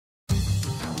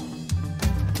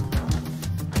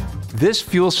This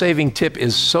fuel-saving tip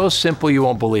is so simple you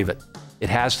won't believe it. It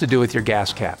has to do with your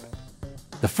gas cap.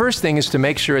 The first thing is to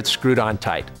make sure it's screwed on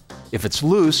tight. If it's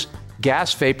loose,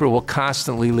 gas vapor will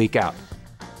constantly leak out.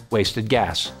 Wasted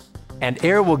gas. And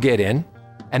air will get in,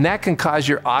 and that can cause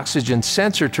your oxygen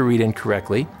sensor to read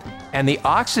incorrectly, and the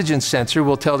oxygen sensor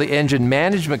will tell the engine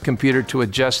management computer to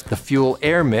adjust the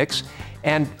fuel-air mix,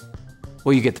 and,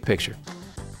 well, you get the picture.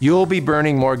 You'll be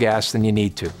burning more gas than you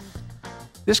need to.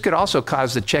 This could also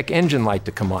cause the check engine light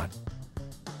to come on.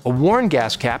 A worn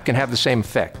gas cap can have the same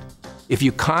effect. If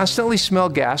you constantly smell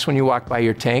gas when you walk by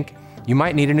your tank, you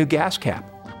might need a new gas cap.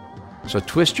 So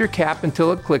twist your cap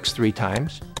until it clicks 3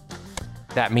 times.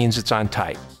 That means it's on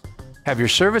tight. Have your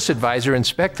service advisor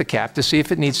inspect the cap to see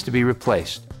if it needs to be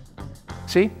replaced.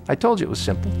 See, I told you it was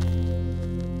simple.